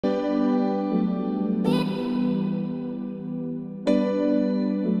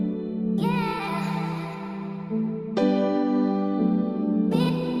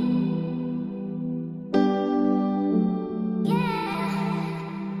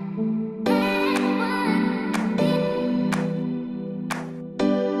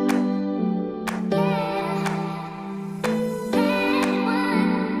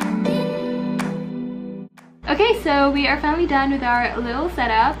Okay, so we are finally done with our little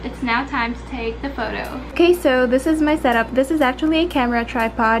setup. It's now time to take the photo. Okay, so this is my setup. This is actually a camera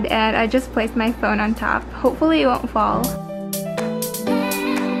tripod and I just placed my phone on top. Hopefully it won't fall.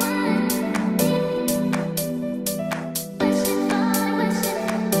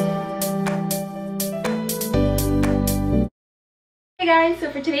 Hey guys,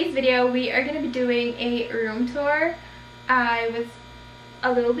 so for today's video we are going to be doing a room tour. I was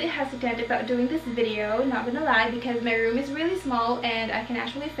a little bit hesitant about doing this video, not gonna lie, because my room is really small and I can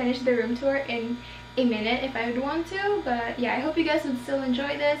actually finish the room tour in a minute if I would want to. But yeah, I hope you guys would still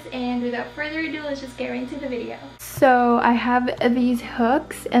enjoy this, and without further ado, let's just get right into the video. So I have these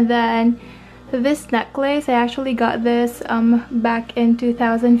hooks, and then this necklace. I actually got this back in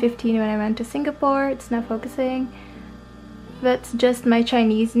 2015 when I went to Singapore. It's not focusing. That's just my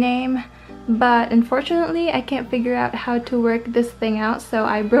Chinese name. But unfortunately I can't figure out how to work this thing out, so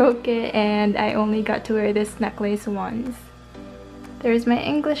I broke it and I only got to wear this necklace once. There's my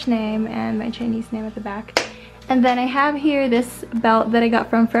English name and my Chinese name at the back. And then I have here this belt that I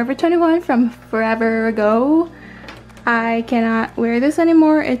got from Forever 21 from forever ago. I cannot wear this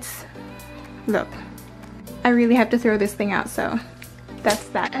anymore. It's... look. I really have to throw this thing out, so that's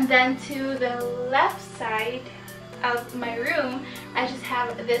that. And then to the left side of my room, I just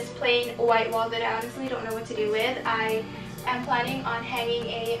have this plain white wall that I honestly don't know what to do with. I am planning on hanging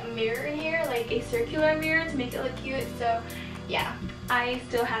a mirror in here, like a circular mirror, to make it look cute. So yeah, I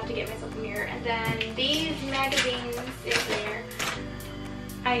still have to get myself a mirror. And then these magazines in here,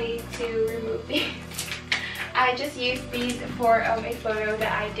 I need to remove these. I just used these for a photo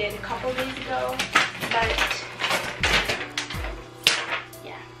that I did a couple days ago, but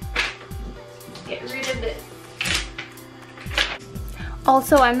yeah, get rid of this.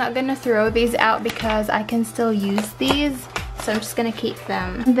 Also, I'm not gonna throw these out because I can still use these, so I'm just gonna keep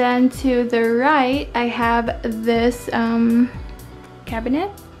them. And then to the right, I have this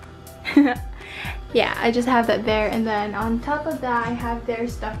cabinet. Yeah, I just have that there. And then on top of that, I have their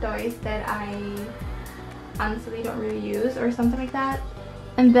stuffed toys that I honestly don't really use or something like that.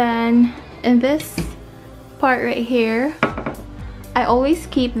 And then in this part right here, I always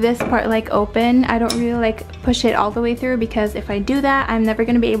keep this part like open. I don't really like push it all the way through, because if I do that, I'm never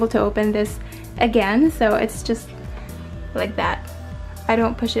gonna be able to open this again. So it's just like that. I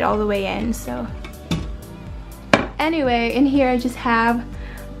don't push it all the way in. So anyway, in here I just have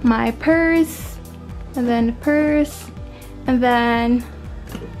my purse, and then a purse, and then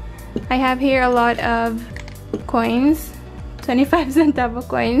I have here a lot of coins, 25 centavo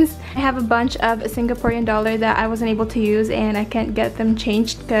coins. I have a bunch of Singaporean dollar that I wasn't able to use, and I can't get them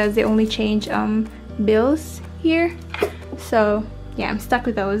changed because they only change bills here. So yeah, I'm stuck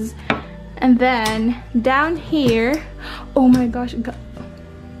with those. And then down here, oh my gosh,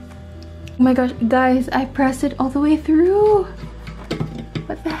 guys, I pressed it all the way through.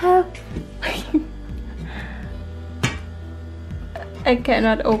 What the hell? I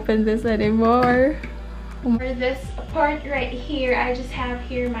cannot open this anymore. For this part right here, I just have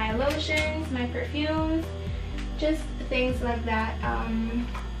here my lotions, my perfumes, just things like that.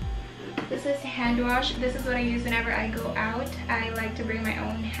 This is hand wash. This is what I use whenever I go out. I like to bring my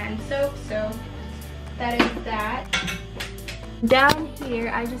own hand soap, so that is that. Down here,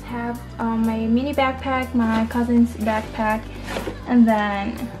 I just have my mini backpack, my cousin's backpack, and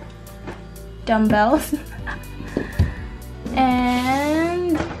then dumbbells.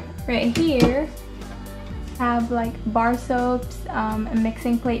 And right here, have like bar soaps, a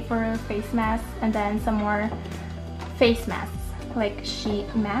mixing plate for face masks, and then some more face masks, like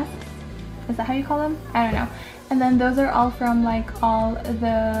sheet masks. Is that how you call them? I don't know. And then those are all from like all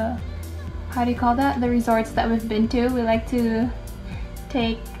the, how do you call that? The resorts that we've been to. We like to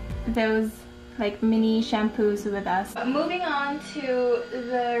take those like mini shampoos with us. But moving on to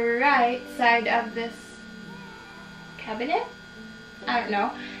the right side of this cabinet, I don't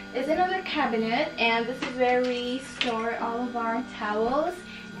know, is another cabinet, and this is where we store all of our towels,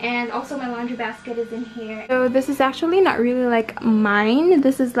 and also my laundry basket is in here. So this is actually not really like mine,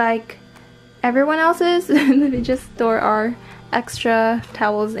 this is like everyone else's. We just store our extra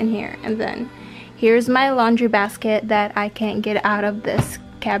towels in here. And then here's my laundry basket that I can't get out of this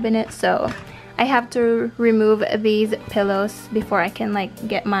cabinet, so I have to remove these pillows before I can like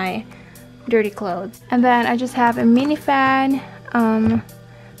get my dirty clothes. And then I just have a mini fan,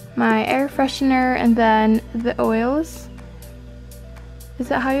 my air freshener, and then the oils. Is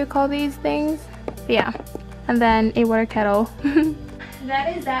that how you call these things? Yeah. And then a water kettle.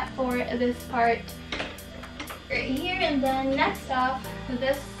 That is that for this part right here. And then next off,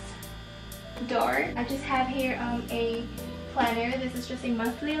 this door, I just have here a planner. This is just a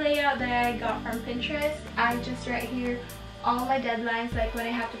monthly layout that I got from Pinterest. I just write here all my deadlines, like when I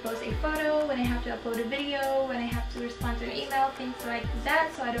have to post a photo, when I have to upload a video, when I have to respond to an email, things like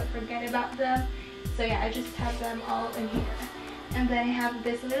that, so I don't forget about them. So yeah, I just have them all in here. And then I have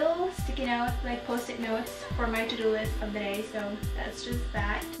this little sticky note, like post-it notes for my to-do list of the day, so that's just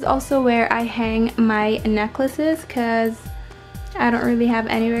that. This is also where I hang my necklaces because I don't really have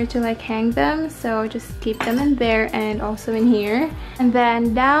anywhere to like hang them, so just keep them in there and also in here. And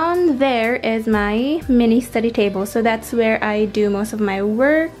then down there is my mini study table, so that's where I do most of my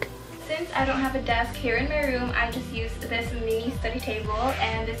work. Since I don't have a desk here in my room, I just use this mini study table,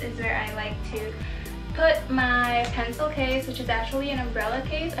 and this is where I like to put my pencil case, which is actually an umbrella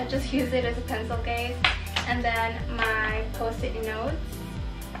case. I just use it as a pencil case. And then my post-it notes,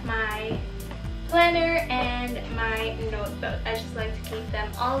 my planner, and my notebook. I just like to keep them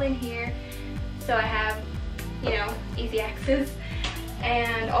all in here so I have, you know, easy access.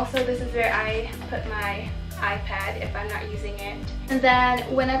 And also this is where I put my iPad if I'm not using it. And then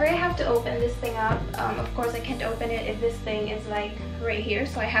whenever I have to open this thing up, of course I can't open it if this thing is like right here,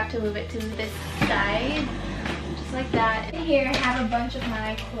 so I have to move it to this side, just like that. In here I have a bunch of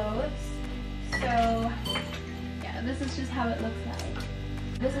my clothes, so yeah, this is just how it looks like.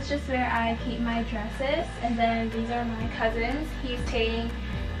 This is just where I keep my dresses, and then these are my cousins. He's staying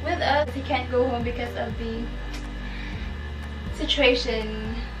with us. He can't go home because of the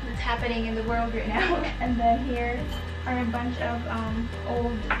situation that's happening in the world right now. And then here are a bunch of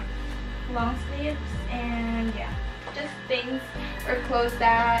old long sleeves, and yeah, just things or clothes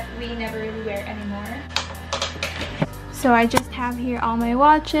that we never really wear anymore. So I just have here all my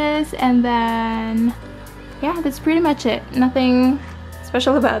watches, and then yeah, that's pretty much it. Nothing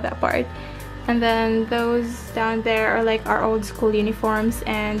special about that part. And then those down there are like our old school uniforms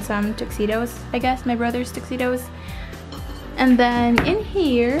and some tuxedos, I guess, my brother's tuxedos. And then in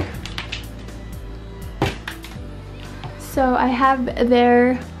here, so I have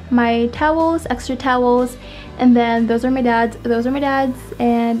there my towels, extra towels, and then those are my dad's,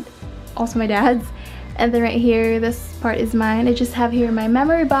 and also my dad's. And then right here, this part is mine. I just have here my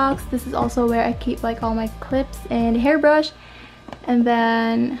memory box. This is also where I keep like all my clips and hairbrush, and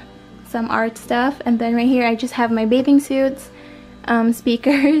then some art stuff. And then right here I just have my bathing suits,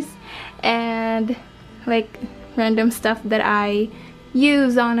 speakers, and like random stuff that I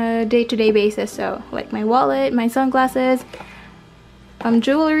use on a day-to-day basis. So like my wallet, my sunglasses,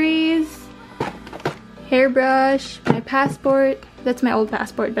 jewelries, hairbrush, my passport. That's my old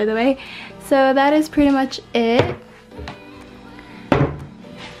passport, by the way. So that is pretty much it.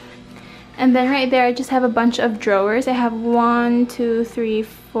 And then right there I just have a bunch of drawers. I have 1, 2, 3,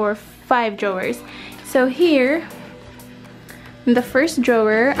 4, 5 drawers. So here in the first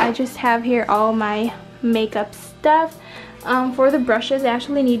drawer I just have here all my makeup stuff. For the brushes I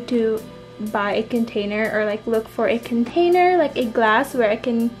actually need to buy a container, or like look for a container, like a glass where I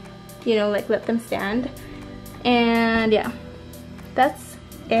can, you know, like let them stand. And yeah, that's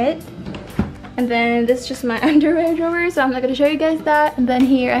it. And then this is just my underwear drawer, so I'm not gonna show you guys that. And then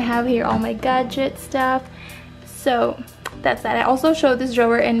here I have here all my gadget stuff. So that's that. I also showed this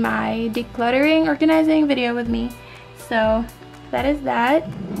drawer in my decluttering organizing video with me. So that is that.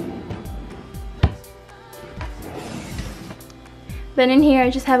 Then in here I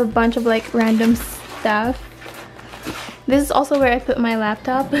just have a bunch of like random stuff. This is also where I put my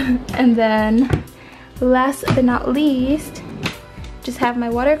laptop. And then last but not least, just have my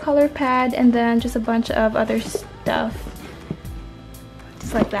watercolor pad, and then just a bunch of other stuff,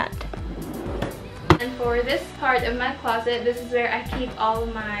 just like that. And for this part of my closet, this is where I keep all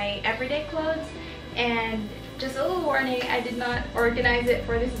my everyday clothes. And just a little warning, I did not organize it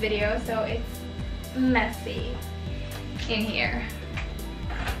for this video, so it's messy in here.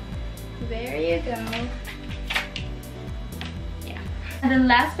 There you go. Yeah. And then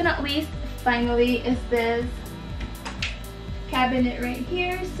last but not least, finally, is this cabinet right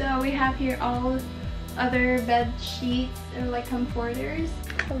here. So we have here all other bed sheets or like comforters.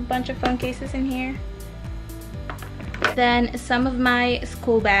 A bunch of phone cases in here. Then some of my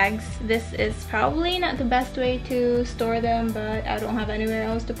school bags. This is probably not the best way to store them, but I don't have anywhere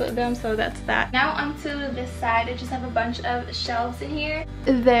else to put them, so that's that. Now onto this side, I just have a bunch of shelves in here.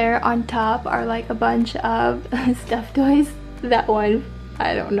 There on top are like a bunch of stuffed toys. That one,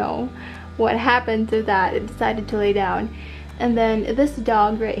 I don't know what happened to that. It decided to lay down. And then this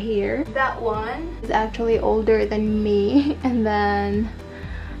dog right here, that one is actually older than me. And then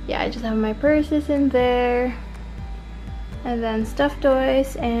yeah, I just have my purses in there, and then stuffed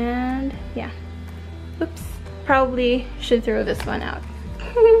toys, and yeah. Oops, probably should throw this one out.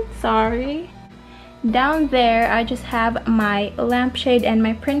 Sorry. down there I just have my lampshade and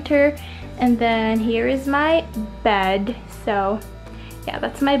my printer, and then here is my bed. So yeah,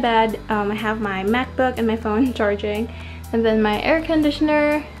 that's my bed. I have my MacBook and my phone charging, and then my air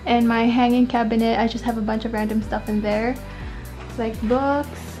conditioner and my hanging cabinet. I just have a bunch of random stuff in there, like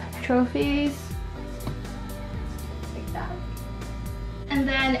books, trophies, like that. And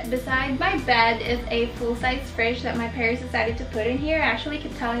then beside my bed is a full-size fridge that my parents decided to put in here. I actually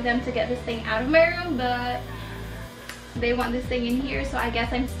kept telling them to get this thing out of my room, but they want this thing in here, so I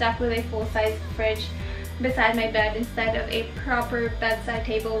guess I'm stuck with a full-size fridge beside my bed instead of a proper bedside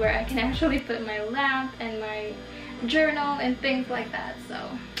table where I can actually put my lamp and my journal and things like that. So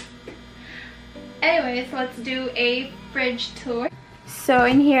anyways, let's do a fridge tour. So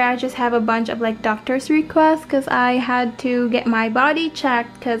in here I just have a bunch of like doctor's requests because I had to get my body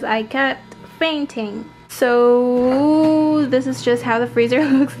checked because I kept fainting. So this is just how the freezer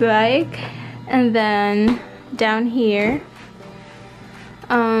looks like. And then down here,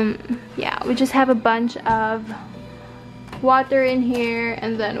 yeah, we just have a bunch of water in here,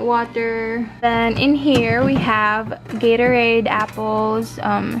 and then water. Then in here we have Gatorade, apples,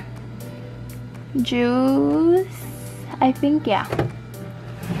 juice, I think, yeah.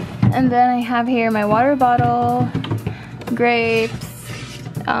 And then I have here my water bottle, grapes,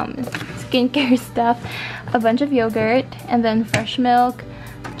 skincare stuff, a bunch of yogurt, and then fresh milk,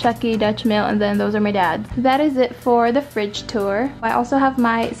 Chucky, Dutch Mill, and then those are my dad's. That is it for the fridge tour. I also have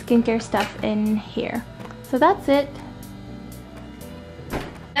my skincare stuff in here. So that's it.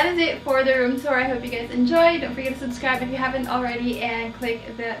 That is it for the room tour. I hope you guys enjoyed. Don't forget to subscribe if you haven't already, and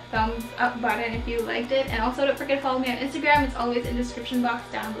click the thumbs up button if you liked it. And also don't forget to follow me on Instagram. It's always in the description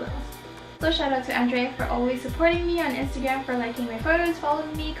box down below. So shout out to Andrea for always supporting me on Instagram, for liking my photos,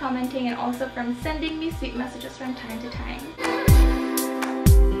 following me, commenting, and also from sending me sweet messages from time to time.